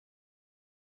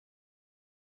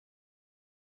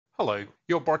Hello,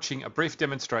 you're watching a brief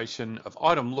demonstration of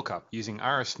item lookup using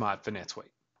RF Smart for NetSuite.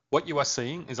 What you are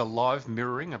seeing is a live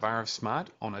mirroring of RF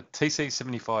Smart on a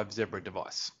TC75 Zebra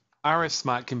device. RF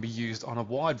Smart can be used on a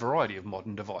wide variety of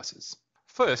modern devices.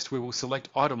 First, we will select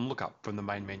item lookup from the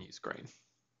main menu screen.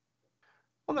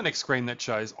 On the next screen that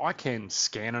shows I can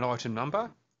scan an item number,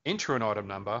 enter an item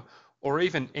number, or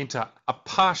even enter a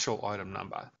partial item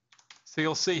number. So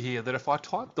you'll see here that if I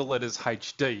type the letters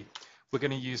HD, we're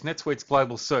going to use NetSuite's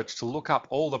global search to look up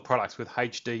all the products with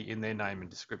HD in their name and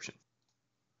description.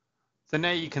 So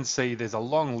now you can see there's a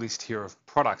long list here of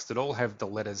products that all have the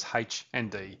letters H and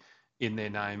D in their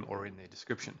name or in their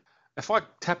description. If I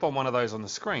tap on one of those on the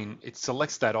screen, it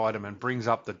selects that item and brings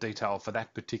up the detail for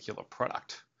that particular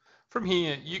product. From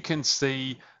here, you can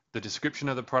see the description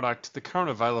of the product, the current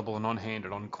available and on hand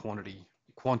and on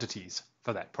quantities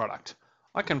for that product.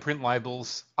 I can print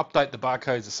labels, update the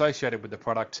barcodes associated with the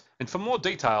product, and for more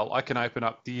detail, I can open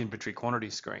up the inventory quantity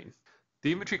screen.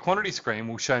 The inventory quantity screen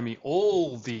will show me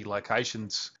all the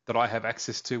locations that I have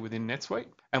access to within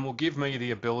NetSuite and will give me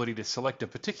the ability to select a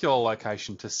particular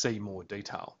location to see more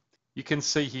detail. You can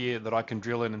see here that I can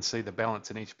drill in and see the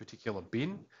balance in each particular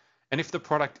bin. And if the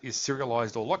product is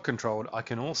serialized or lot controlled, I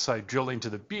can also drill into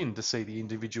the bin to see the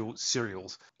individual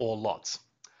serials or lots.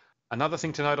 Another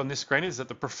thing to note on this screen is that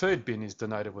the preferred bin is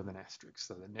denoted with an asterisk,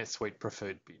 so the NetSuite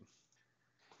preferred bin.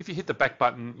 If you hit the back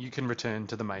button, you can return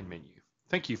to the main menu.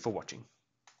 Thank you for watching.